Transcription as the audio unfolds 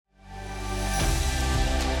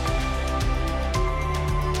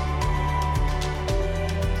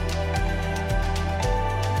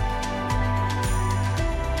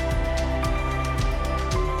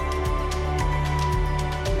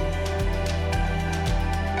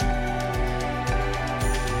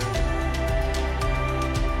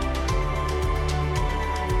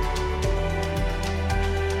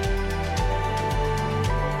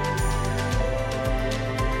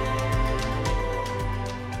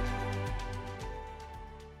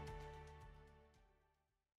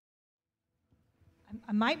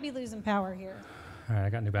I might be losing power here. All right, I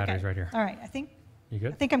got new batteries right here. All right, I think You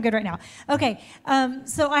good? I'm good right now. Okay,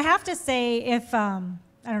 so I have to say, if I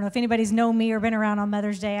don't know if anybody's known me or been around on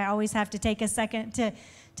Mother's Day, I always have to take a second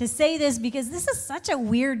to say this because this is such a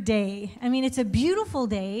weird day. I mean, it's a beautiful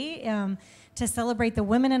day to celebrate the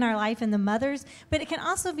women in our life and the mothers, but it can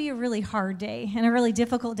also be a really hard day and a really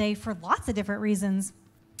difficult day for lots of different reasons.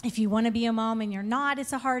 If you want to be a mom and you're not,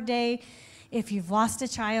 it's a hard day. If you've lost a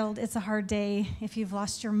child, it's a hard day. If you've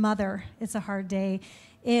lost your mother, it's a hard day.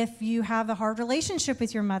 If you have a hard relationship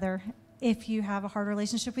with your mother, if you have a hard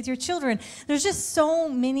relationship with your children, there's just so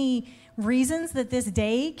many reasons that this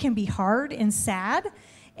day can be hard and sad.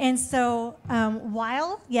 And so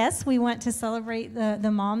while, yes, we want to celebrate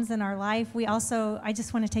the moms in our life, I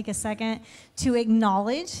just want to take a second to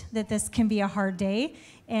acknowledge that this can be a hard day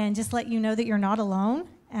and just let you know that you're not alone.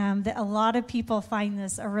 That a lot of people find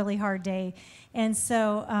this a really hard day. And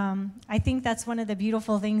so I think that's one of the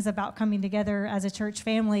beautiful things about coming together as a church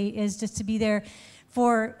family is just to be there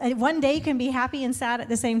for one day can be happy and sad at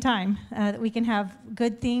the same time. That we can have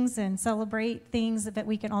good things and celebrate things, but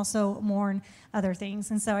we can also mourn other things.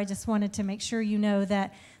 And so I just wanted to make sure you know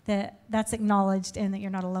that that's acknowledged and that you're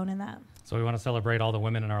not alone in that. So we want to celebrate all the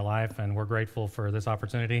women in our life, and we're grateful for this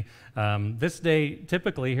opportunity. This day,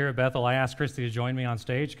 typically here at Bethel, I asked Christy to join me on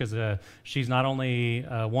stage because she's not only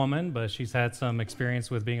a woman, but she's had some experience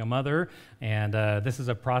with being a mother, and this is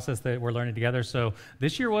a process that we're learning together. So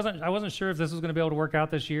this year I wasn't sure if this was going to be able to work out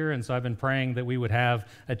this year, and so I've been praying that we would have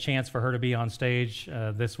a chance for her to be on stage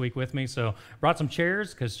this week with me. So brought some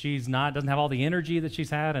chairs because doesn't have all the energy that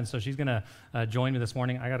she's had, and so she's going to join me this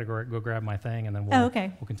morning. I got to go grab my thing, and then we'll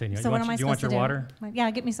continue. So do you want your water?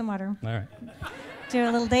 Yeah, get me some water. All right. Do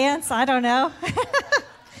a little dance? I don't know.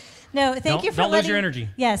 No, thank you for don't lose your energy.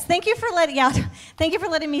 Yes, thank you for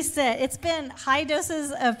letting me sit. It's been high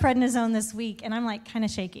doses of prednisone this week, and I'm like kind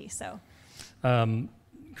of shaky. So.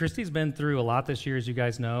 Christy's been through a lot this year, as you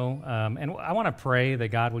guys know, and I want to pray that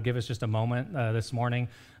God would give us just a moment this morning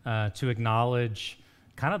to acknowledge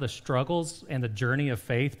kind of the struggles and the journey of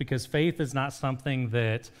faith, because faith is not something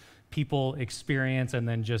that people experience and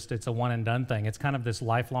then just it's a one and done thing. It's kind of this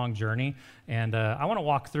lifelong journey. And I want to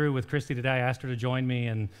walk through with Christy today. I asked her to join me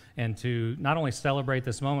and to not only celebrate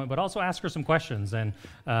this moment, but also ask her some questions. And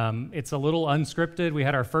it's a little unscripted. We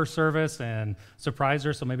had our first service and surprised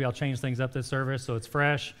her, so maybe I'll change things up this service so it's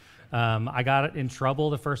fresh. I got in trouble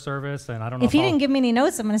the first service, and I don't know if he didn't give me any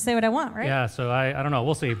notes, I'm going to say what I want, right? Yeah, so I don't know.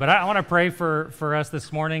 We'll see. But I want to pray for us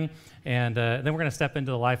this morning, and then we're going to step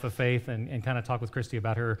into the life of faith and kind of talk with Christy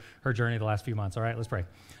about her journey the last few months. All right, let's pray.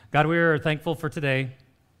 God, we are thankful for today.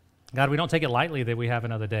 God, we don't take it lightly that we have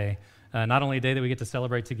another day. Not only a day that we get to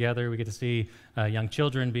celebrate together, we get to see young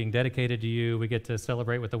children being dedicated to you. We get to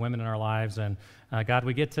celebrate with the women in our lives. And God,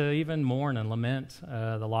 we get to even mourn and lament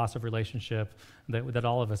the loss of relationship that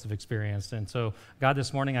all of us have experienced. And so, God,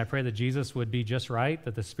 this morning I pray that Jesus would be just right,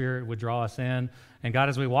 that the Spirit would draw us in. And God,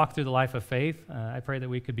 as we walk through the life of faith, I pray that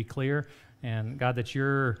we could be clear. And God, that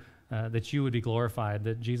you would be glorified,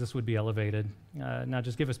 that Jesus would be elevated. Now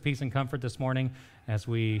just give us peace and comfort this morning as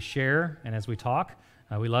we share and as we talk.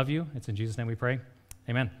 We love you. It's in Jesus' name we pray.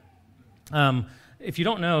 Amen. If you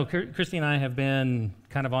don't know, Christy and I have been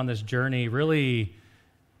kind of on this journey, really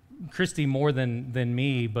Christy more than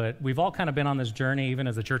me, but we've all kind of been on this journey, even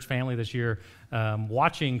as a church family this year,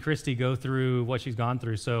 watching Christy go through what she's gone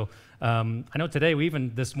through. So I know today,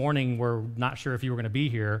 this morning, we're not sure if you were going to be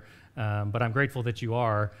here, but I'm grateful that you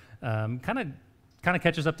are. Kind of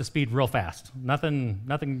catch us up to speed real fast.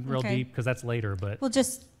 Nothing real deep, because that's later. But well,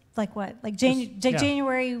 just like what? Like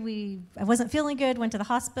January, I wasn't feeling good, went to the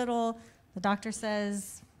hospital. The doctor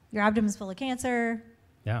says, your abdomen's full of cancer.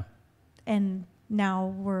 Yeah. And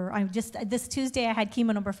now this Tuesday I had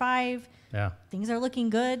chemo number 5. Yeah. Things are looking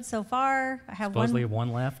good so far. I have supposedly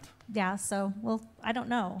one left. Yeah, so, well, I don't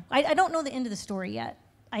know. I don't know the end of the story yet.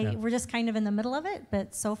 We're just kind of in the middle of it,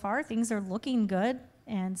 but so far things are looking good,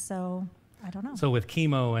 and so I don't know. So with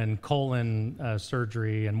chemo and colon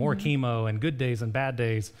surgery and more chemo and good days and bad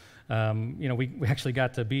days, we actually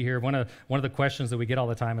got to be here. One of the questions that we get all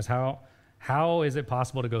the time is how is it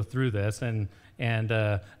possible to go through this? And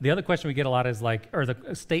the other question we get a lot is the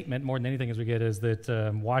statement more than anything as we get is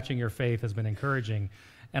that watching your faith has been encouraging.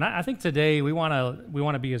 And I think today we want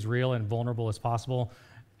to be as real and vulnerable as possible,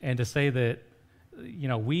 and to say that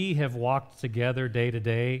we have walked together day to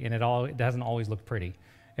day, and it hasn't always looked pretty.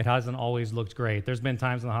 It hasn't always looked great. There's been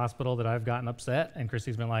times in the hospital that I've gotten upset, and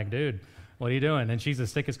Christy's been like, dude, what are you doing? And she's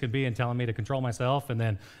as sick as could be and telling me to control myself. And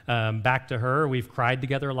then back to her, we've cried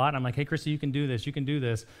together a lot. And I'm like, hey, Christy, you can do this. You can do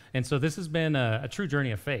this. And so this has been a true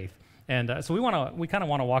journey of faith. And so we kind of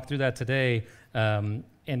want to walk through that today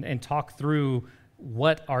and talk through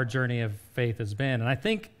what our journey of faith has been. And I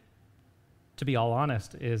think, to be all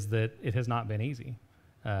honest, is that it has not been easy.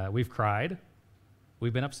 We've cried.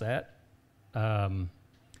 We've been upset. I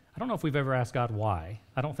don't know if we've ever asked God why.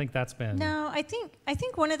 I don't think that's been... No, I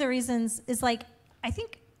think one of the reasons is like, I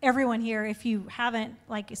think everyone here, if you haven't,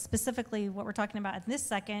 like specifically what we're talking about in this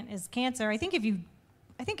second is cancer. I think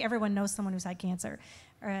everyone knows someone who's had cancer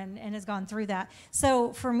and has gone through that.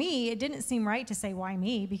 So for me, it didn't seem right to say, why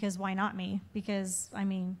me? Because why not me? Because, I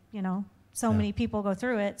mean, so many people go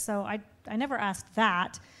through it. So I never asked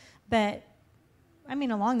that. But, I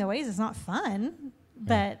mean, along the ways, it's not fun.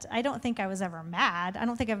 But I don't think I was ever mad. I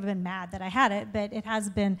don't think I've been mad that I had it. But it has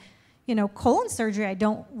been, colon surgery I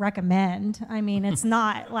don't recommend. I mean, it's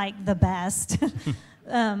not, like, the best.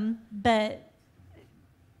 But...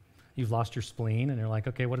 You've lost your spleen, and you're like,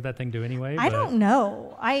 okay, what did that thing do anyway? I don't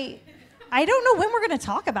know. I don't know when we're going to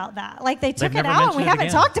talk about that. Like, they took They've it never out, and we mentioned it haven't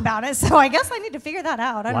again. talked about it, so I guess I need to figure that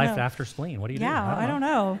out. I don't Life know. after spleen. What do you do? Yeah, I don't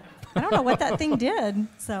know. I don't know what that thing did.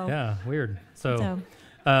 So Yeah, weird. So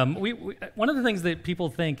we one of the things that people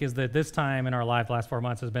think is that this time in our life, the last 4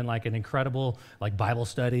 months, has been like an incredible like Bible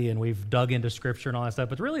study, and we've dug into Scripture and all that stuff.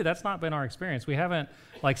 But really, that's not been our experience. We haven't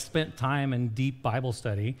like spent time in deep Bible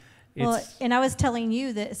study. Well, and I was telling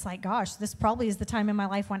you that it's like, gosh, this probably is the time in my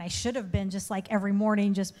life when I should have been just like every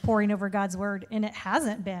morning just poring over God's word, and it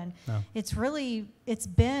hasn't been. No. It's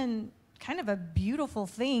been kind of a beautiful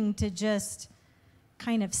thing to just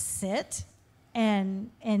kind of sit and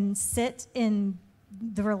sit in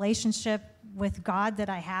the relationship with God that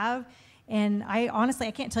I have. And I honestly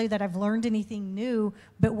can't tell you that I've learned anything new,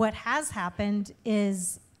 but what has happened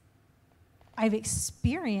is I've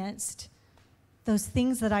experienced those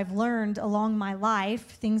things that I've learned along my life,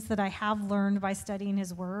 things that I have learned by studying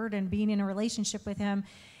his word and being in a relationship with him,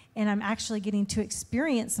 and I'm actually getting to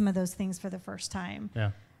experience some of those things for the first time.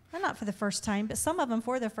 Yeah. Well, not for the first time, but some of them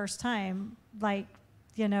for the first time. Like,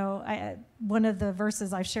 one of the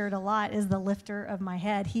verses I've shared a lot is the lifter of my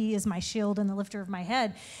head. He is my shield and the lifter of my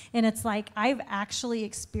head. And it's like I've actually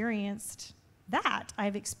experienced that.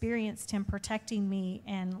 I've experienced him protecting me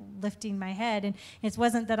and lifting my head. And it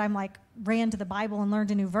wasn't that I'm like ran to the Bible and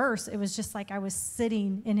learned a new verse. It was just like I was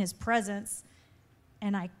sitting in his presence,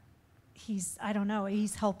 and he's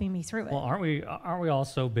helping me through it. Well, aren't we all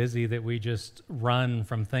so busy that we just run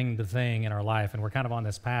from thing to thing in our life, and we're kind of on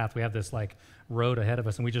this path. We have this like road ahead of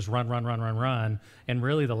us, and we just run. And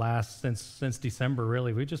really since December,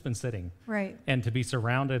 really, we've just been sitting. Right. And to be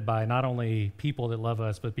surrounded by not only people that love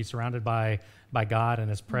us, but be surrounded by God and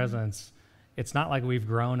his presence, it's not like we've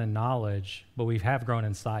grown in knowledge, but we have grown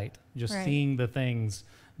in sight. Just Right. seeing the things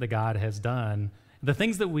that God has done, the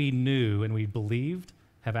things that we knew and we believed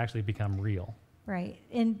have actually become real. Right.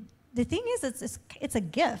 And the thing is, it's a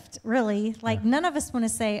gift, really. Like, none of us want to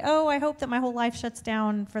say, oh, I hope that my whole life shuts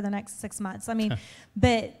down for the next 6 months. I mean,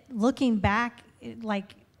 but looking back,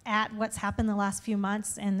 like, at what's happened the last few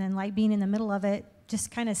months, and then, like, being in the middle of it,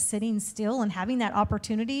 just kind of sitting still and having that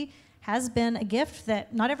opportunity has been a gift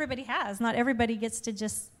that not everybody has. Not everybody gets to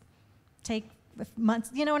just take months,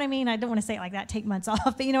 you know what I mean? I don't want to say it like that, take months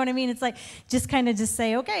off, but you know what I mean? It's like, just kind of just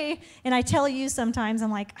say, okay. And I tell you sometimes, I'm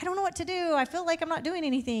like, I don't know what to do. I feel like I'm not doing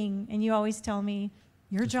anything. And you always tell me,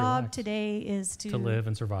 your Just job relax. today is to live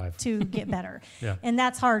and survive. To get better. Yeah. And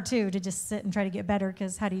that's hard too, to just sit and try to get better,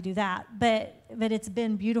 because how do you do that? But it's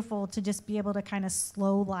been beautiful to just be able to kind of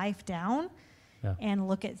slow life down and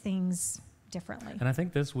look at things differently. And I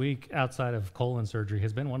think this week, outside of colon surgery,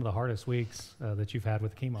 has been one of the hardest weeks that you've had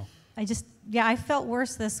with chemo. I felt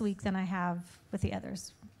worse this week than I have with the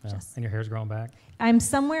others. Yeah. And your hair's growing back? I'm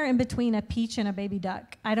somewhere in between a peach and a baby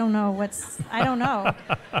duck. I don't know.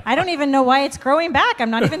 I don't even know why it's growing back. I'm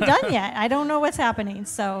not even done yet. I don't know what's happening.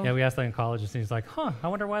 So yeah, we asked that in college, and he's like, I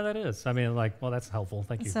wonder why that is. I mean, like, well, that's helpful.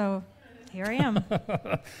 Thank you. So here I am.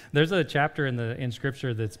 There's a chapter in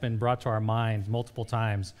Scripture that's been brought to our minds multiple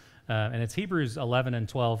times, and it's Hebrews 11 and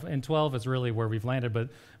 12. And 12 is really where we've landed,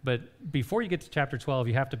 but before you get to chapter 12,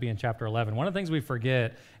 you have to be in chapter 11. One of the things we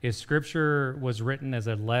forget is Scripture was written as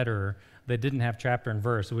a letter that didn't have chapter and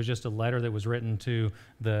verse. It was just a letter that was written to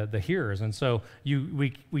the hearers. And so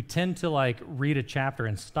we tend to like read a chapter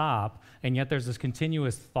and stop, and yet there's this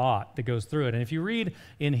continuous thought that goes through it. And if you read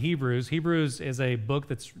in Hebrews is a book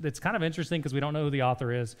that's kind of interesting because we don't know who the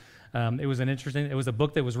author is. It was a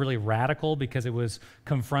book that was really radical because it was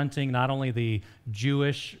confronting not only the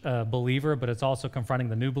Jewish believer, but it's also confronting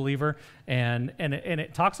the new believer. And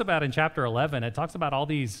it talks about in chapter 11, it talks about all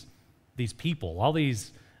these people, all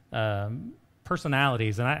these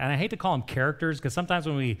personalities, and I hate to call them characters because sometimes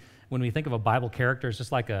when we think of a Bible character, it's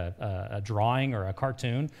just like a drawing or a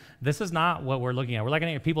cartoon. This is not what we're looking at. We're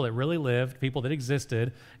looking at people that really lived, people that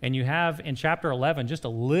existed, and you have in chapter 11 just a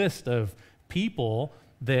list of people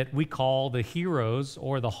that we call the heroes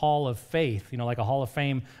or the Hall of Faith, like a Hall of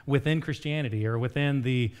Fame within Christianity or within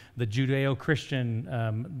the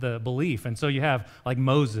Judeo-Christian the belief. And so you have like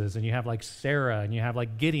Moses, and you have like Sarah, and you have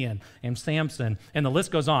like Gideon and Samson, and the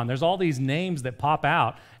list goes on. There's all these names that pop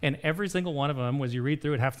out, and every single one of them, as you read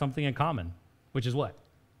through it, have something in common, which is what?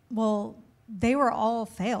 Well, they were all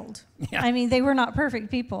failed. Yeah. I mean, they were not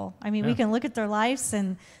perfect people. I mean, we can look at their lives,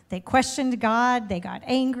 and they questioned God. They got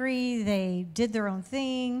angry. They did their own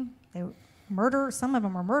thing. They murder. Some of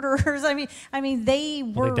them were murderers. I mean, they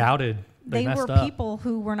were. Well, they doubted. They were messed up. people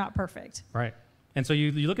who were not perfect. Right. And so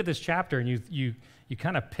you look at this chapter, and you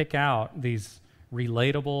kind of pick out these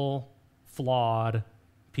relatable, flawed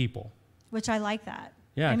people. Which I like that.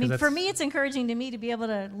 Yeah, I mean, for me, it's encouraging to me to be able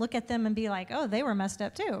to look at them and be like, oh, they were messed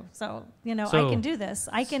up too. So, I can do this.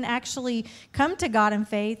 I can actually come to God in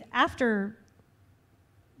faith after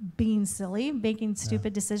being silly, making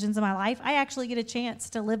stupid decisions in my life. I actually get a chance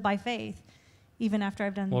to live by faith, even after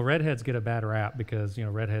I've done. Well, redheads get a bad rap because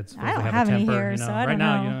redheads I don't have a temper. Any hair, so I right don't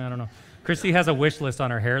now, know. I don't know. Christy has a wish list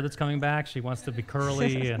on her hair that's coming back. She wants to be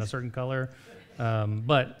curly and a certain color.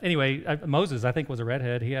 But anyway, Moses, I think, was a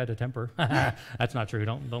redhead. He had a temper. That's not true.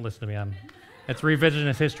 Don't listen to me. It's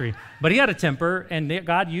revisionist history. But he had a temper, and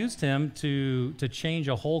God used him to change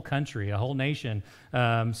a whole country, a whole nation.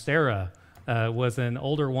 Sarah was an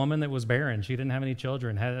older woman that was barren. She didn't have any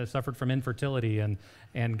children, had suffered from infertility,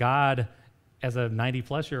 and God, as a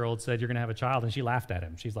 90-plus-year-old, said, "You're going to have a child," and she laughed at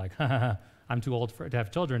him. She's like, I'm too old to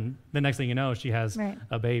have children. The next thing you know, she has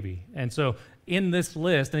a baby. And so in this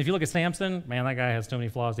list, and if you look at Samson, man, that guy has too many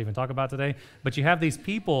flaws to even talk about today. But you have these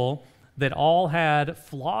people that all had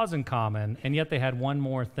flaws in common, and yet they had one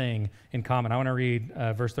more thing in common. I want to read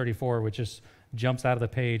verse 34, which just jumps out of the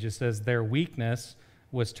page. It says, their weakness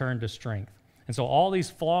was turned to strength. And so all these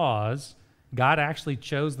flaws, God actually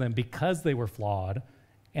chose them because they were flawed,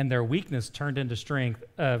 and their weakness turned into strength.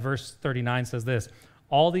 Verse 39 says this,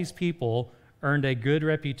 all these people earned a good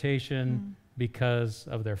reputation because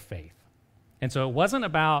of their faith. And so it wasn't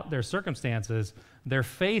about their circumstances. Their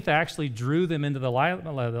faith actually drew them into the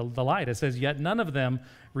light. It says, yet none of them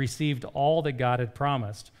received all that God had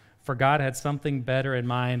promised, for God had something better in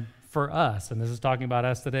mind for us. And this is talking about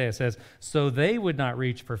us today. It says, so they would not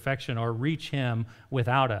reach perfection or reach him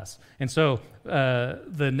without us. And so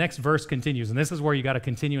the next verse continues. And this is where you got to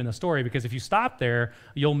continue in the story, because if you stop there,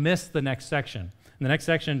 you'll miss the next section. In the next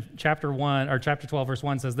section, chapter 12, verse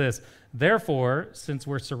 1 says this, therefore, since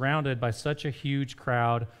we're surrounded by such a huge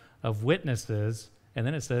crowd of witnesses, and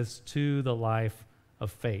then it says, to the life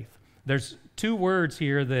of faith. There's two words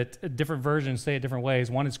here that different versions say it different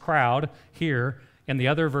ways. One is crowd here, and the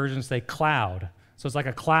other versions say cloud. So it's like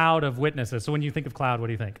a cloud of witnesses. So when you think of cloud, what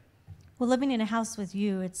do you think? Well, living in a house with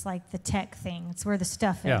you, it's like the tech thing. It's where the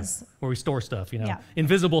stuff is. Where we store stuff, Yeah.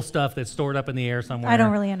 Invisible stuff that's stored up in the air somewhere. I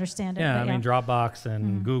don't really understand it. Yeah, I mean Dropbox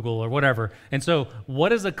and Google or whatever. And so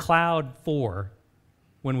what is a cloud for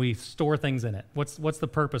when we store things in it? What's the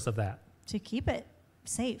purpose of that? To keep it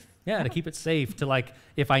safe. Yeah, to keep it safe, to like,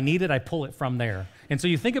 if I need it, I pull it from there. And so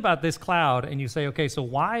you think about this cloud and you say, okay, so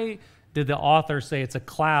why did the author say it's a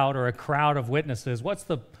cloud or a crowd of witnesses? What's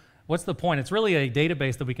the point? It's really a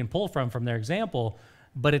database that we can pull from their example,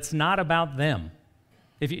 but it's not about them.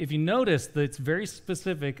 If you notice that it's very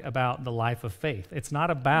specific about the life of faith. It's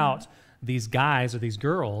not about these guys or these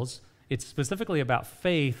girls. It's specifically about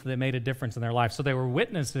faith that made a difference in their life. So they were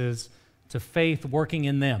witnesses to faith working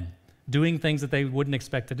in them, doing things that they wouldn't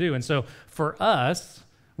expect to do. And so for us,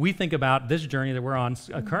 we think about this journey that we're on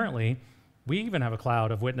currently. We even have a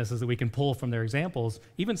cloud of witnesses that we can pull from their examples,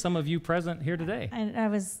 even some of you present here today. And I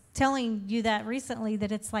was telling you that recently,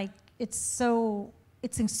 that it's like, it's so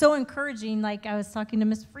encouraging. Like I was talking to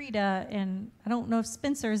Miss Frida, and I don't know if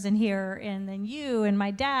Spencer's in here, and then you and my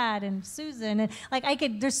dad and Susan, and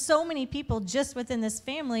like there's so many people just within this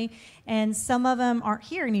family, and some of them aren't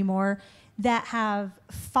here anymore, that have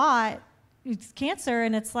fought cancer,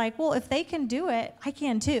 and it's like, well, if they can do it, I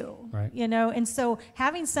can too. Right. And so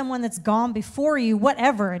having someone that's gone before you,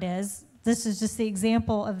 whatever it is, this is just the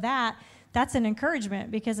example of that, that's an encouragement,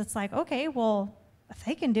 because it's like, okay, well, if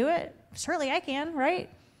they can do it, surely I can, right?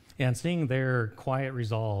 and seeing their quiet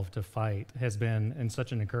resolve to fight has been in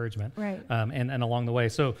such an encouragement, Right. and along the way.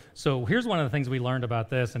 So here's one of the things we learned about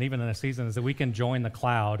this, and even in this season, is that we can join the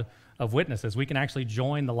cloud of witnesses. We can actually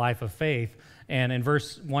join the life of faith. And in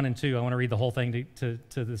verse 1 and 2, I want to read the whole thing to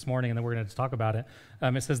this morning, and then we're going to talk about it.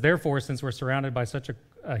 It says, "Therefore, since we're surrounded by such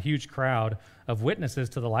a huge crowd of witnesses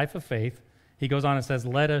to the life of faith," he goes on and says,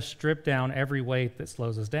 "let us strip down every weight that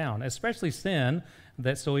slows us down, especially sin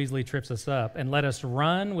that so easily trips us up, and let us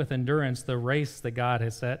run with endurance the race that God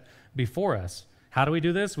has set before us." How do we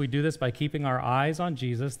do this? We do this by keeping our eyes on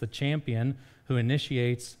Jesus, the champion who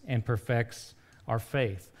initiates and perfects our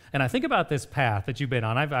faith. And I think about this path that you've been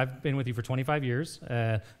on. I've been with you for 25 years.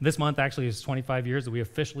 This month actually is 25 years that we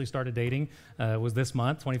officially started dating. Was this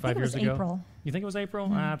month, 25 years ago? April. You think it was April?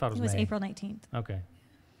 Mm-hmm. I thought it was May. April 19th. Okay.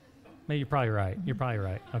 Maybe you're probably right. You're probably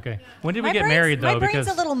right. Okay. When did My we get brain's- married, though? My brain's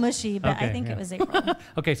a little mushy, but Okay, I think yeah. it was April.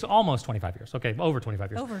 Okay, so almost 25 years. Okay, over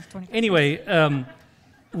 25 years. Over 25 Anyway,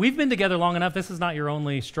 we've been together long enough. This is not your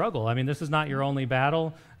only struggle. I mean, this is not your only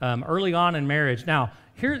battle. Early on in marriage. Now,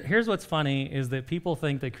 here's what's funny is that people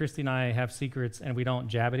think that Christy and I have secrets and we don't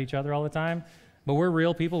jab at each other all the time. But we're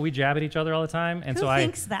real people. We jab at each other all the time. And Who so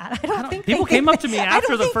thinks that? I don't think people they came think up to me that.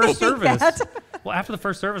 after I don't the think first they think service. that. Well, after the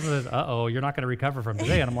first service, and says, "Uh-oh, you're not going to recover from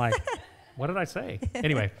today." And I'm like, what did I say?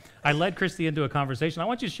 Anyway, I led Christy into a conversation. I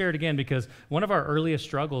want you to share it again because one of our earliest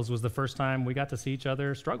struggles was the first time we got to see each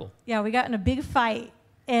other struggle. Yeah, we got in a big fight.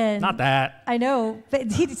 And Not that. I know,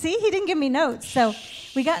 but he didn't give me notes. So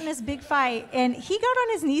we got in this big fight, and he got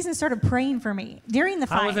on his knees and started praying for me during the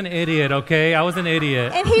fight. I was an idiot, okay? I was an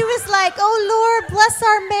idiot. And he was like, "Oh, Lord, bless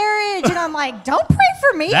our marriage." And I'm like, "Don't pray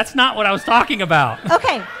for me." That's not what I was talking about.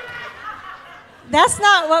 Okay. That's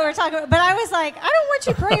not what we're talking about. But I was like, "I don't want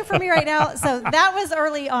you praying for me right now." So that was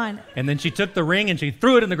early on. And then she took the ring and she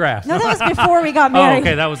threw it in the grass. No, that was before we got married. Oh,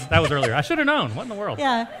 okay, that was earlier. I should have known. What in the world?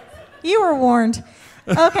 Yeah, you were warned.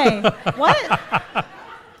 Okay, what?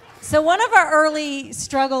 So one of our early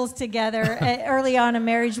struggles together, early on in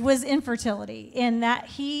marriage, was infertility. In that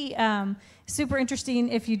he, super interesting.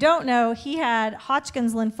 If you don't know, he had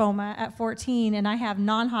Hodgkin's lymphoma at 14, and I have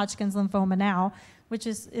non-Hodgkin's lymphoma now, which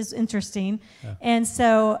is interesting. Yeah. And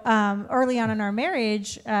so early on in our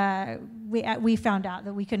marriage, we found out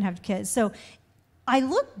that we couldn't have kids. So I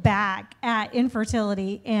look back at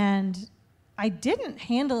infertility and I didn't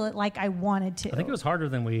handle it like I wanted to. I think it was harder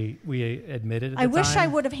than we admitted at the I time. wish I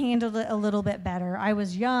would have handled it a little bit better. I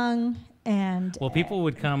was young and... Well, people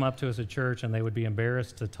would come up to us at church and they would be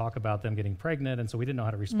embarrassed to talk about them getting pregnant, and so we didn't know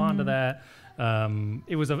how to respond to that.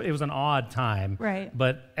 It was an odd time. Right.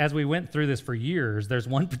 But as we went through this for years, there's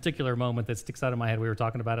one particular moment that sticks out of my head. We were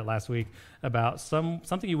talking about it last week, about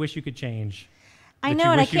something you wish you could change. I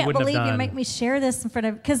know, and I can't believe you make me share this in front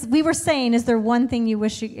of, because we were saying, is there one thing you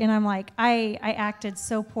wish you, and I'm like, I acted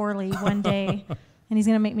so poorly one day, and he's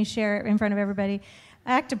going to make me share it in front of everybody.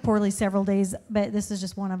 I acted poorly several days, but this is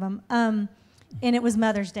just one of them. And it was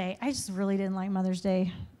Mother's Day. I just really didn't like Mother's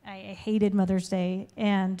Day. I hated Mother's Day,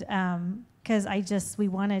 and because I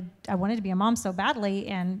wanted to be a mom so badly,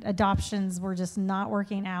 and adoptions were just not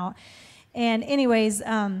working out. And anyways,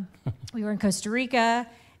 we were in Costa Rica,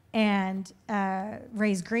 and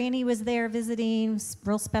Ray's granny was there visiting,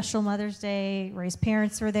 real special Mother's Day. Ray's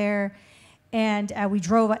parents were there. And we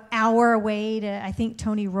drove an hour away to, I think,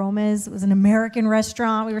 Tony Roma's. It was an American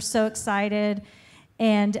restaurant. We were so excited.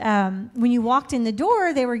 And when you walked in the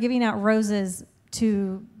door, they were giving out roses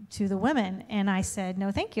to the women. And I said,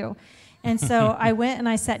 "No, thank you." And so I went and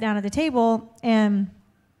I sat down at the table. And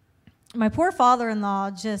my poor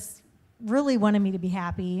father-in-law just really wanted me to be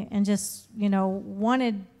happy and just,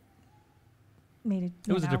 wanted me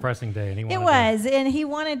to, it was a depressing day, and he and he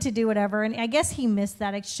wanted to do whatever, and I guess he missed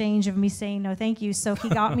that exchange of me saying no thank you, so he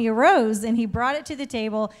got me a rose, and he brought it to the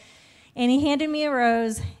table, and he handed me a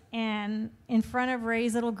rose, and in front of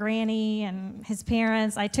Ray's little granny and his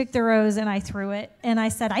parents, I took the rose and I threw it, and I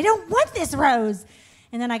said, "I don't want this rose,"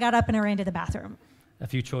 and then I got up and I ran to the bathroom. A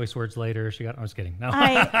few choice words later, I was kidding. No.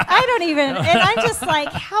 I don't even, and I'm just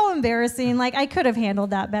like, how embarrassing. Like, I could have handled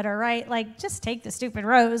that better, right? Like, just take the stupid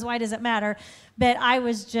rose. Why does it matter? But I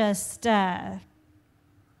was just, I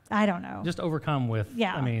don't know. Just overcome with,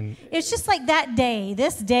 It's just like that day,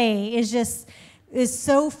 this day is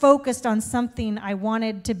so focused on something I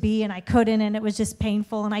wanted to be and I couldn't, and it was just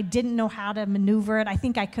painful, and I didn't know how to maneuver it. I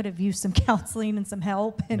think I could have used some counseling and some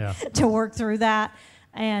help to work through that.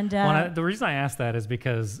 And the reason I ask that is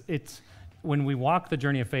because when we walk the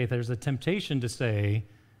journey of faith, there's a temptation to say,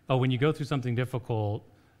 "Oh, when you go through something difficult,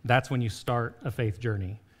 that's when you start a faith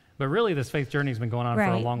journey." But really, this faith journey has been going on for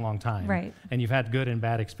a long, long time. Right. And you've had good and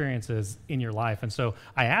bad experiences in your life. And so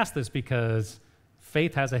I ask this because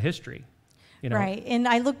faith has a history. You know? Right. And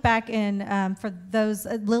I look back and for those,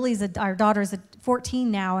 Lily's, our daughter's 14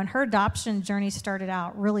 now, and her adoption journey started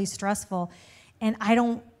out really stressful. And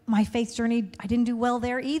my faith journey, I didn't do well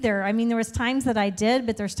there either. I mean, there was times that I did,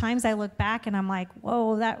 but there's times I look back and I'm like,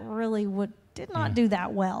 whoa, that really did not do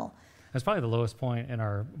that well. That's probably the lowest point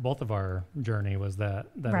in both of our journey was that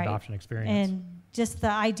Right. adoption experience. And just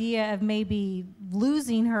the idea of maybe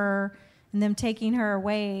losing her and them taking her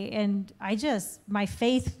away. And my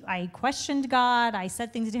faith, I questioned God. I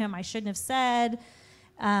said things to him I shouldn't have said.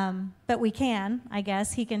 But we can, I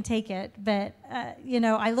guess. He can take it. But,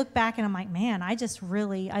 I look back and I'm like, man, I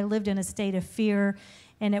lived in a state of fear,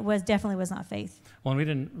 and it definitely was not faith. Well,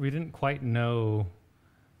 and we didn't quite know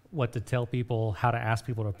what to tell people, how to ask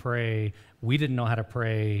people to pray. We didn't know how to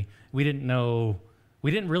pray. We didn't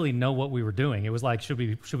really know what we were doing. It was like, should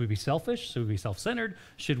we be selfish? Should we be self-centered?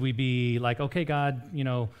 Should we be like, okay, God,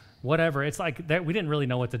 whatever. It's like that. We didn't really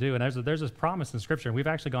know what to do. And there's this promise in Scripture, and we've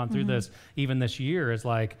actually gone through this even this year. Is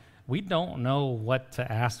like we don't know what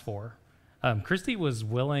to ask for. Christy was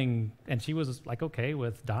willing, and she was like okay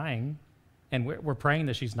with dying, and we're praying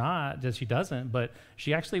that she doesn't, but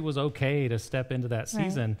she actually was okay to step into that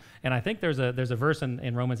season. Right. And I think there's a verse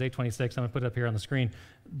in Romans 8:26. I'm gonna put it up here on the screen.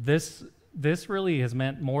 This really has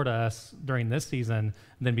meant more to us during this season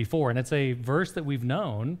than before. And it's a verse that we've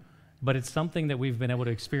known, but it's something that we've been able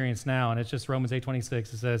to experience now. And it's just Romans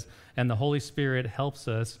 8:26. It says, and the Holy Spirit helps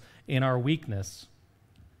us in our weakness.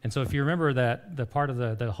 And so if you remember that the part of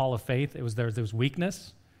the hall of faith, there was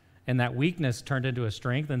weakness, and that weakness turned into a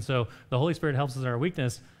strength. And so the Holy Spirit helps us in our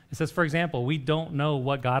weakness. It says, for example, we don't know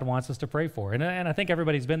what God wants us to pray for. And I think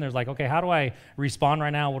everybody's been there. It's like, okay, how do I respond right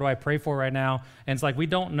now? What do I pray for right now? And it's like, we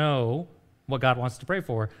don't know what God wants to pray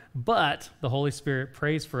for, but the Holy Spirit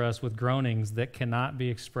prays for us with groanings that cannot be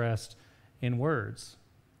expressed in words.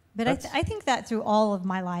 But I think that through all of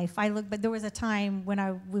my life, but there was a time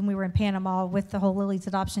when we were in Panama with the whole Lily's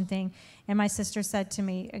adoption thing, and my sister said to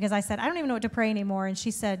me, because I said, I don't even know what to pray anymore, and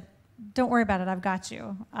she said, don't worry about it, I've got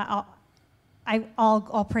you.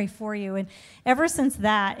 I'll pray for you. And ever since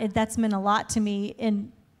that's meant a lot to me.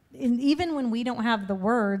 And even when we don't have the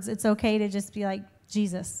words, it's okay to just be like,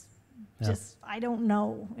 Jesus, I don't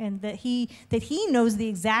know. And that he knows the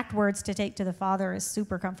exact words to take to the Father is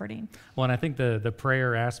super comforting. Well, and I think the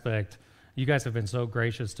prayer aspect, you guys have been so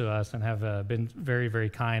gracious to us and have been very, very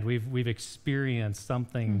kind. We've experienced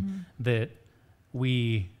something that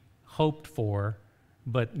we hoped for,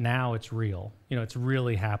 but now it's real. It's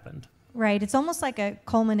really happened. Right. It's almost like a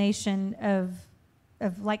culmination of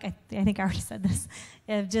like, I think I already said this,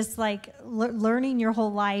 of just like learning your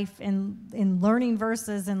whole life and learning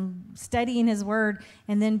verses and studying his word,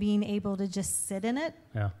 and then being able to just sit in it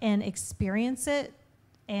and experience it.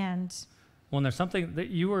 And there's something that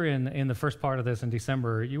you were in the first part of this in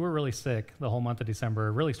December. You were really sick the whole month of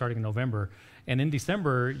December, really starting in November. And in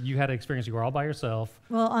December, you had an experience. You were all by yourself.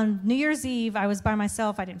 Well, on New Year's Eve, I was by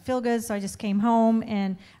myself. I didn't feel good, so I just came home,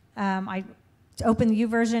 and I opened the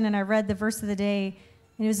YouVersion, and I read the verse of the day,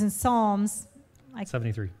 and it was in Psalms.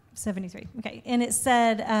 73. 73, okay. And it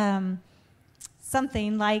said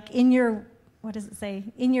something like, what does it say?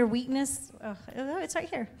 In your weakness, it's right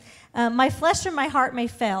here. My flesh and my heart may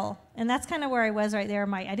fail. And that's kind of where I was right there.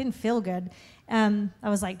 I didn't feel good. I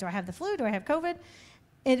was like, do I have the flu? Do I have COVID?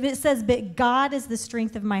 It says, but God is the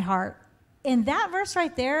strength of my heart. And that verse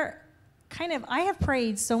right there, I have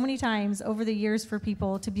prayed so many times over the years for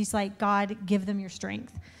people to be like, God, give them your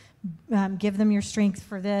strength. Give them your strength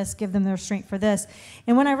for this. Give them their strength for this.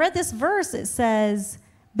 And when I read this verse, it says,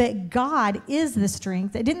 but God is the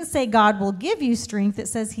strength. It didn't say God will give you strength. It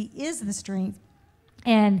says he is the strength.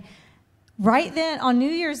 And right then on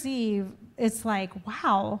New Year's Eve, it's like,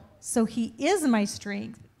 wow, so he is my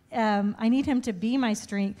strength. I need him to be my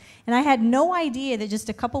strength. And I had no idea that just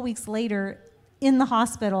a couple weeks later in the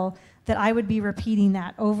hospital that I would be repeating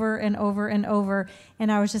that over and over and over.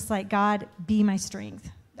 And I was just like, God, be my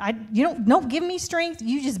strength. Don't give me strength,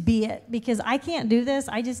 you just be it, because I can't do this.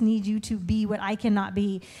 I just need you to be what I cannot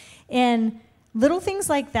be. And little things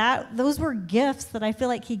like that, those were gifts that I feel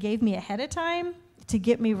like he gave me ahead of time to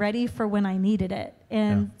get me ready for when I needed it.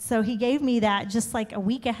 And so he gave me that just like a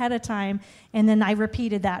week ahead of time, and then I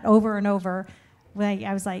repeated that over and over.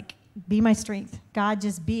 I was like, be my strength. God,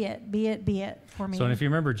 just be it for me. So and if you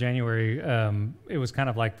remember January, it was kind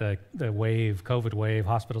of like the COVID wave.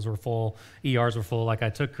 Hospitals were full, ERs were full. Like I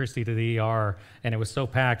took Christy to the ER, and it was so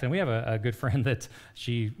packed. And we have a good friend that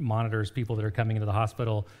she monitors people that are coming into the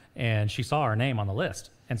hospital, and she saw our name on the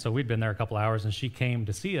list. And so we'd been there a couple hours, and she came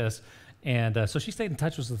to see us. And so she stayed in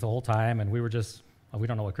touch with us the whole time, and we were just we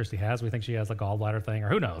don't know what Christy has. We think she has a gallbladder thing, or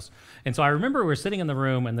who knows. And so I remember we were sitting in the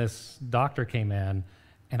room, and this doctor came in,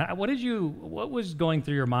 and what was going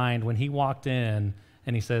through your mind when he walked in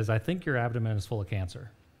and he says, I think your abdomen is full of cancer?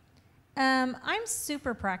 I'm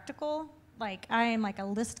super practical. Like, I am like a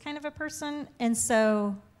list kind of a person. And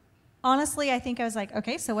so, honestly, I think I was like,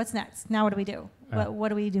 okay, so what's next? Now what do we do? What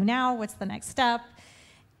do we do now? What's the next step?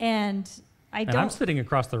 And I'm sitting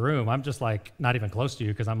across the room. I'm just like not even close to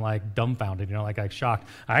you because I'm like dumbfounded, like shocked.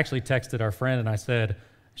 I actually texted our friend and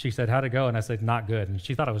she said, how'd it go? And I said, not good. And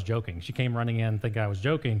she thought I was joking. She came running in thinking I was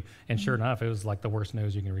joking. And sure enough, it was like the worst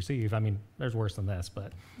news you can receive. I mean, there's worse than this,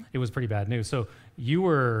 but it was pretty bad news. So you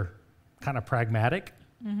were kind of pragmatic.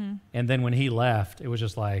 Mm-hmm. And then when he left, it was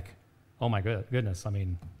just like, oh my goodness. I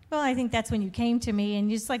mean, well, I think that's when you came to me and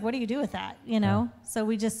you're just like, what do you do with that? Yeah.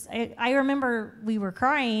 So I remember we were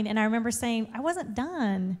crying, and I remember saying, I wasn't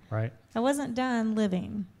done. Right. I wasn't done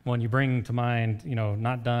living. When you bring to mind,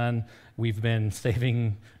 not done, we've been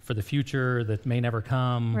saving for the future that may never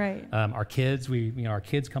come. Right. Our kids, our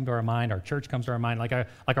kids come to our mind, our church comes to our mind, like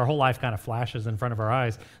our whole life kind of flashes in front of our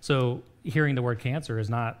eyes. So hearing the word cancer is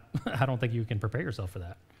not, I don't think you can prepare yourself for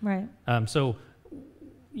that. Right. So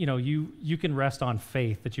you can rest on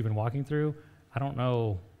faith that you've been walking through. I don't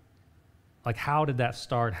know, like, how did that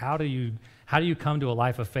start? How do you come to a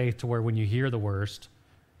life of faith to where when you hear the worst,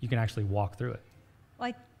 you can actually walk through it?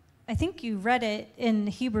 Well, I think you read it in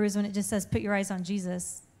Hebrews when it just says, put your eyes on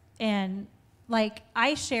Jesus. And like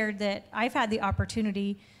I shared that I've had the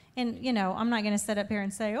opportunity, and I'm not going to sit up here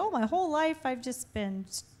and say, oh, my whole life I've just been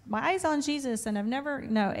my eyes on Jesus, and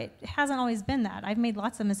it hasn't always been that. I've made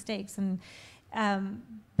lots of mistakes, and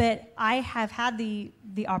but I have had the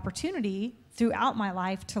opportunity throughout my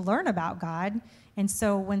life to learn about God. And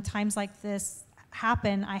so when times like this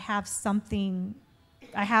happen, I have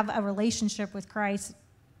a relationship with Christ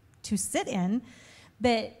to sit in,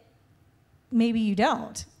 but maybe you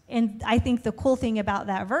don't. And I think the cool thing about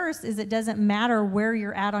that verse is it doesn't matter where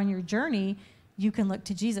you're at on your journey, you can look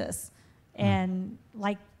to Jesus. And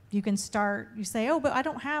like, you can you say, oh, but I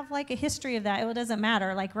don't have like a history of that. It doesn't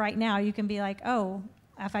matter. Like right now, you can be like, oh,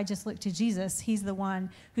 if I just look to Jesus, he's the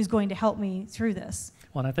one who's going to help me through this.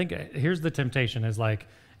 Well, and I think here's the temptation is like,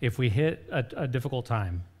 if we hit a difficult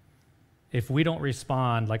time, if we don't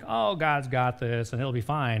respond like, oh, God's got this and it'll be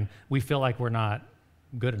fine, we feel like we're not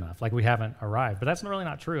good enough, like we haven't arrived. But that's really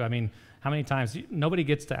not true. I mean, how many times, nobody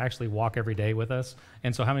gets to actually walk every day with us.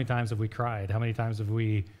 And so how many times have we cried? How many times have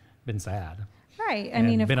we been sad? Right. I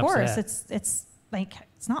mean, of course, it's like,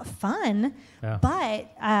 it's not fun. Yeah.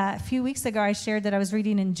 But a few weeks ago, I shared that I was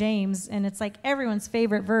reading in James, and it's like everyone's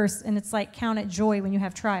favorite verse, and it's like, count it joy when you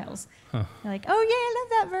have trials. Huh. You're like, oh, yeah, I love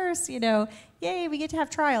that verse, yay, we get to have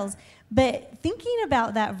trials. But thinking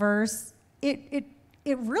about that verse, it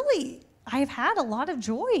really, I've had a lot of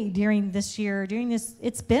joy during this year,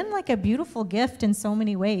 it's been like a beautiful gift in so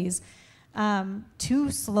many ways. To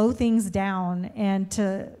slow things down and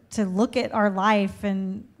to look at our life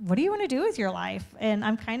and what do you want to do with your life? And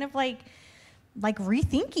I'm kind of like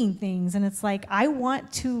rethinking things, and it's like I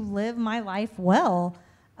want to live my life well.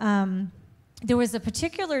 There was a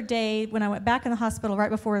particular day when I went back in the hospital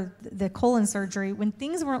right before the colon surgery when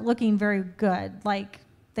things weren't looking very good. Like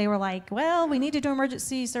they were like, well, we need to do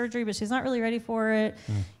emergency surgery, but she's not really ready for it,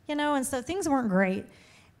 and so things weren't great.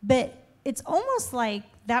 But it's almost like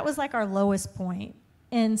that was like our lowest point.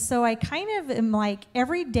 And so I kind of am like,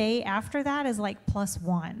 every day after that is like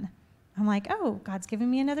 +1. I'm like, oh, God's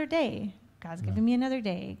giving me another day. God's giving me another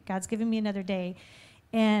day. God's giving me another day.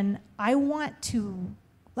 And I want to,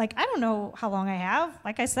 like, I don't know how long I have.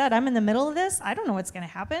 Like I said, I'm in the middle of this. I don't know what's going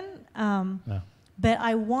to happen. But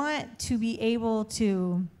I want to be able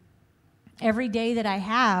to, every day that I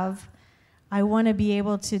have, I want to be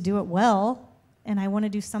able to do it well. And I want to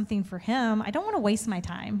do something for him. I don't want to waste my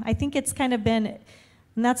time. I think it's kind of been,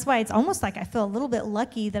 and that's why it's almost like I feel a little bit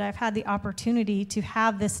lucky that I've had the opportunity to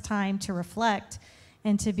have this time to reflect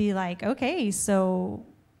and to be like, okay, so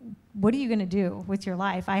what are you going to do with your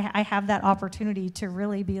life? I have that opportunity to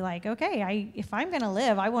really be like, okay, if I'm going to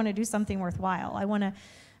live, I want to do something worthwhile. I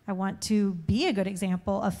want to be a good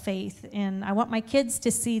example of faith, and I want my kids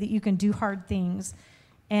to see that you can do hard things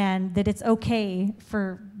and that it's okay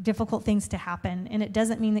for difficult things to happen. And it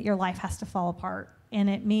doesn't mean that your life has to fall apart. And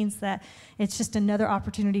it means that it's just another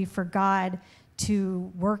opportunity for God to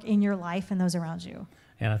work in your life and those around you.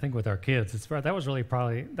 And I think with our kids, that's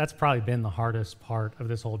probably been the hardest part of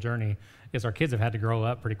this whole journey, is our kids have had to grow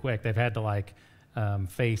up pretty quick. They've had to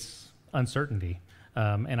face uncertainty.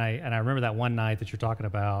 And I remember that one night that you're talking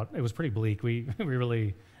about, it was pretty bleak. We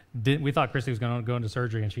really we thought Christy was going to go into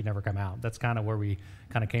surgery and she'd never come out. That's kind of where we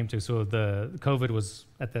kind of came to. So the COVID was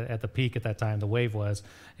at the peak at that time, the wave was,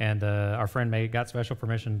 and our friend May got special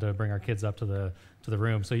permission to bring our kids up to the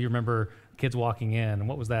room. So you remember kids walking in, and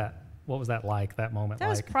what was that like, that moment? That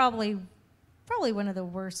was probably one of the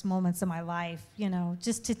worst moments of my life,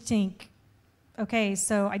 just to think, okay,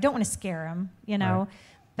 so I don't want to scare him, Right.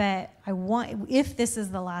 but if this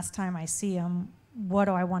is the last time I see him, what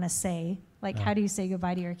do I want to say? Like, how do you say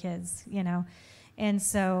goodbye to your kids, And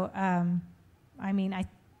so, I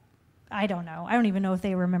don't know. I don't even know if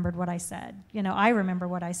they remembered what I said. I remember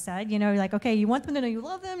what I said. Like, okay, you want them to know you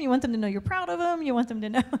love them. You want them to know you're proud of them. You want them to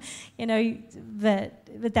know,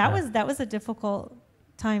 but that was a difficult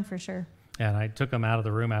time for sure. Yeah, and I took them out of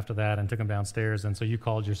the room after that and took them downstairs. And so you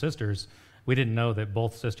called your sisters. We didn't know that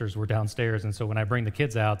both sisters were downstairs. And so when I bring the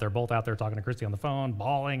kids out, they're both out there talking to Christy on the phone,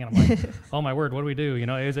 bawling. And I'm like, oh, my word, what do we do?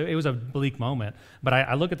 It was a bleak moment. But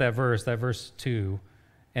I look at that verse 2,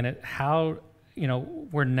 and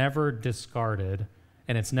we're never discarded,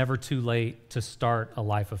 and it's never too late to start a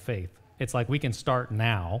life of faith. It's like we can start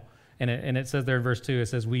now. And it says there in verse 2, it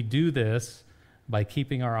says, we do this by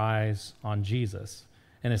keeping our eyes on Jesus.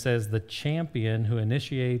 And it says, the champion who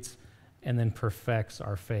initiates and then perfects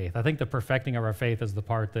our faith. I think the perfecting of our faith is the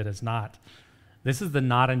part that is not. This is the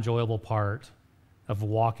not enjoyable part of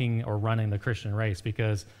walking or running the Christian race,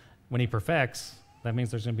 because when he perfects, that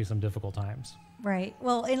means there's going to be some difficult times. Right.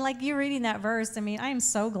 Well, and like you reading that verse, I am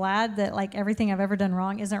so glad that like everything I've ever done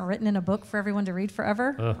wrong isn't written in a book for everyone to read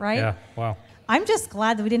forever, right? Yeah, wow. I'm just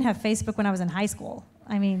glad that we didn't have Facebook when I was in high school.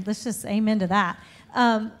 Let's just amen to that.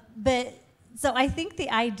 But so I think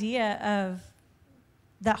the idea of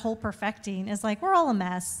that whole perfecting is like, we're all a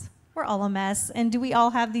mess. We're all a mess. And do we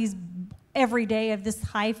all have these every day of this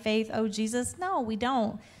high faith, oh, Jesus? No, we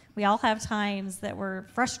don't. We all have times that we're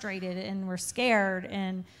frustrated and we're scared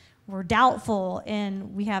and we're doubtful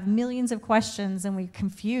and we have millions of questions and we're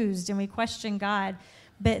confused and we question God.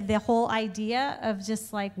 But the whole idea of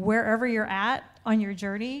just like wherever you're at on your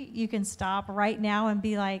journey, you can stop right now and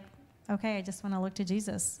be like, okay, I just want to look to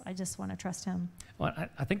Jesus. I just want to trust him. Well,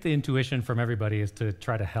 I think the intuition from everybody is to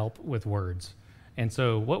try to help with words. And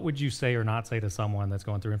so what would you say or not say to someone that's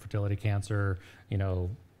going through infertility, cancer,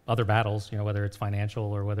 other battles, whether it's financial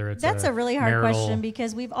or whether it's That's a really hard marital. question,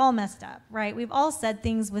 because we've all messed up, right? We've all said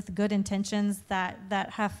things with good intentions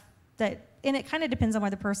and it kind of depends on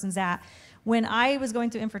where the person's at. When I was going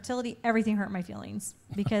through infertility, everything hurt my feelings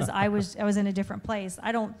because I was in a different place.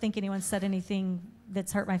 I don't think anyone said anything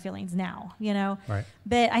that's hurt my feelings now, Right.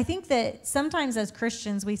 But I think that sometimes as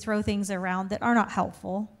Christians, we throw things around that are not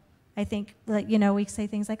helpful. I think, we say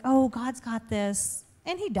things like, oh, God's got this.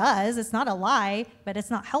 And he does. It's not a lie, but it's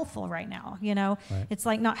not helpful right now, Right. It's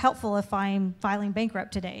like not helpful if I'm filing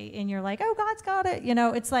bankrupt today and you're like, oh, God's got it.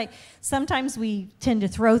 It's like sometimes we tend to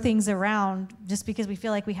throw things around just because we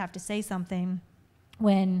feel like we have to say something,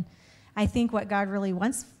 when I think what God really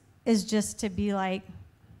wants is just to be like,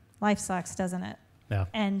 life sucks, doesn't it? Yeah.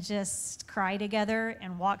 And just cry together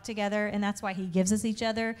and walk together. And that's why he gives us each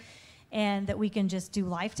other, and that we can just do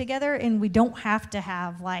life together. And we don't have to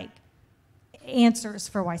have like answers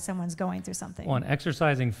for why someone's going through something. Well, and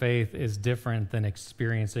exercising faith is different than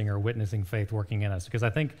experiencing or witnessing faith working in us, because I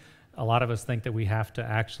think a lot of us think that we have to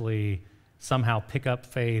actually somehow pick up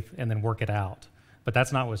faith and then work it out. But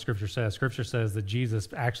that's not what Scripture says. Scripture says that Jesus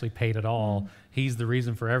actually paid it all. He's the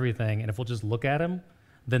reason for everything. And if we'll just look at him,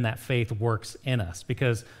 then that faith works in us,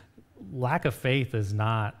 because lack of faith is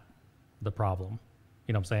not the problem.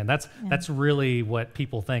 You know what I'm saying? That's really what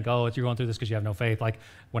people think. Oh, you're going through this because you have no faith. Like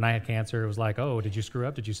when I had cancer, it was like, oh, did you screw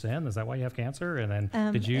up? Did you sin? Is that why you have cancer? And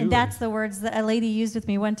then did you? And that's the words that a lady used with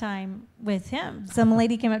me one time with him. Some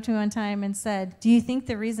lady came up to me one time and said, do you think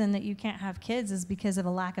the reason that you can't have kids is because of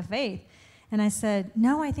a lack of faith? And I said,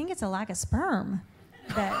 no, I think it's a lack of sperm.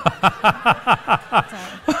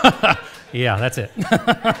 Yeah, that's it.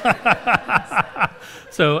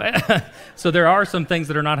 So there are some things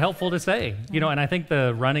that are not helpful to say, and I think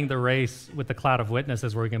the running the race with the cloud of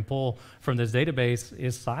witnesses where we can pull from this database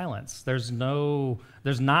is silence. There's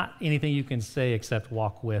not anything you can say except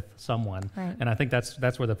walk with someone. Right. And I think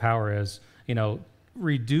that's where the power is.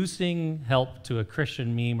 Reducing help to a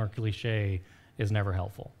Christian meme or cliche is never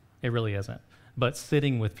helpful. It really isn't. But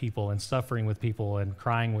sitting with people and suffering with people and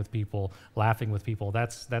crying with people, laughing with people,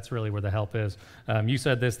 that's really where the help is. You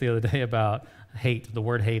said this the other day about hate. The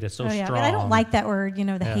word hate is so strong. But I don't like that word, the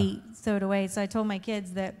Yeah. hate stowed away. So I told my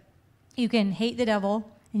kids that you can hate the devil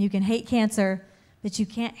and you can hate cancer, but you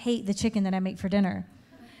can't hate the chicken that I make for dinner.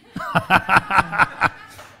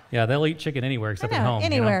 Yeah, they'll eat chicken anywhere except at home.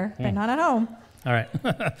 Anywhere, but not at home. All right.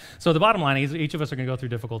 So the bottom line is each of us are going to go through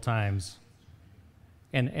difficult times.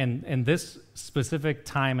 And this specific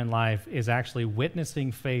time in life is actually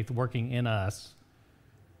witnessing faith working in us,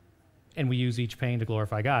 and we use each pain to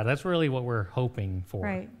glorify God. That's really what we're hoping for,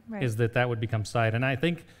 Right. is that would become sight. And I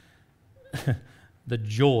think the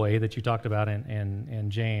joy that you talked about in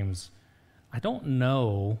James, I don't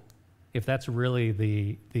know if that's really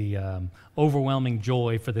the overwhelming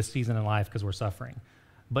joy for this season in life because we're suffering.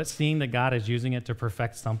 But seeing that God is using it to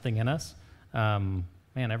perfect something in us, man,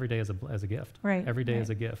 every day is a gift. Right. Every day is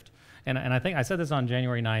a gift. And I think I said this on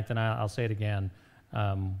January 9th, and I'll say it again.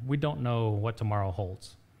 We don't know what tomorrow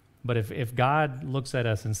holds. But if God looks at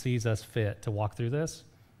us and sees us fit to walk through this,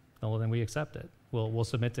 well, then we accept it. We'll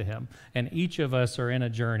submit to him. And each of us are in a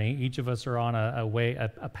journey. Each of us are on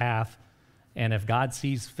a path. And if God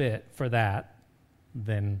sees fit for that,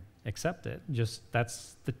 then accept it. Just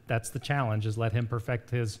that's the challenge, is let him perfect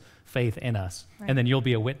his faith in us. Right. And then you'll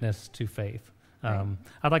be a witness to faith. Right.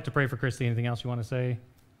 I'd like to pray for Christy. Anything else you want to say?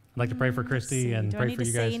 I'd like to pray for Christy and pray for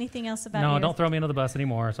you guys. Do I need to say anything else about No, your... don't throw me under the bus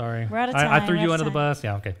anymore. Sorry. We're out of I time. threw We're you out under of the time. bus.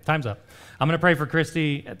 Yeah, okay. Time's up. I'm going to pray for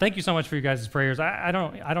Christy. Thank you so much for you guys' prayers. I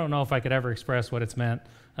don't know if I could ever express what it's meant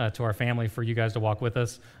to our family for you guys to walk with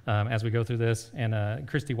us as we go through this. And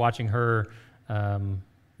Christy, watching her,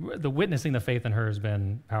 the witnessing the faith in her has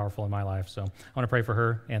been powerful in my life. So I want to pray for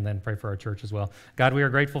her and then pray for our church as well. God, we are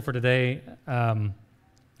grateful for today, being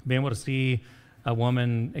able to see a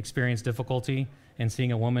woman experience difficulty and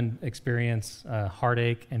seeing a woman experience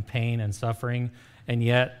heartache and pain and suffering, and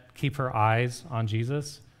yet keep her eyes on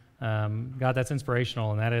Jesus. God, that's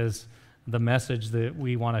inspirational, and that is the message that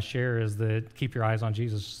we want to share, is that keep your eyes on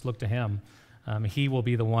Jesus. Just look to him. He will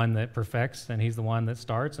be the one that perfects, and he's the one that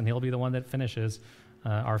starts, and he'll be the one that finishes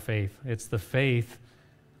our faith. It's the faith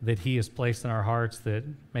that he has placed in our hearts that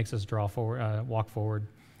makes us walk forward.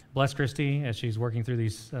 Bless Christy as she's working through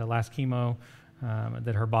these last chemo,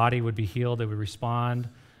 that her body would be healed, it would respond.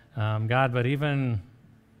 God, but even,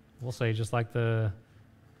 we'll say, just like the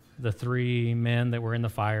three men that were in the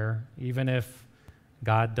fire, even if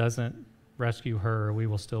God doesn't rescue her, we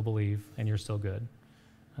will still believe, and you're still good.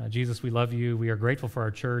 Jesus, we love you. We are grateful for our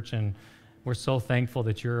church, and we're so thankful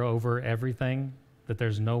that you're over everything, that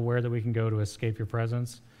there's nowhere that we can go to escape your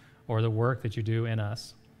presence or the work that you do in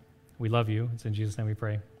us. We love you. It's in Jesus' name we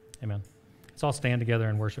pray. Amen. Let's all stand together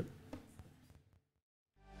and worship.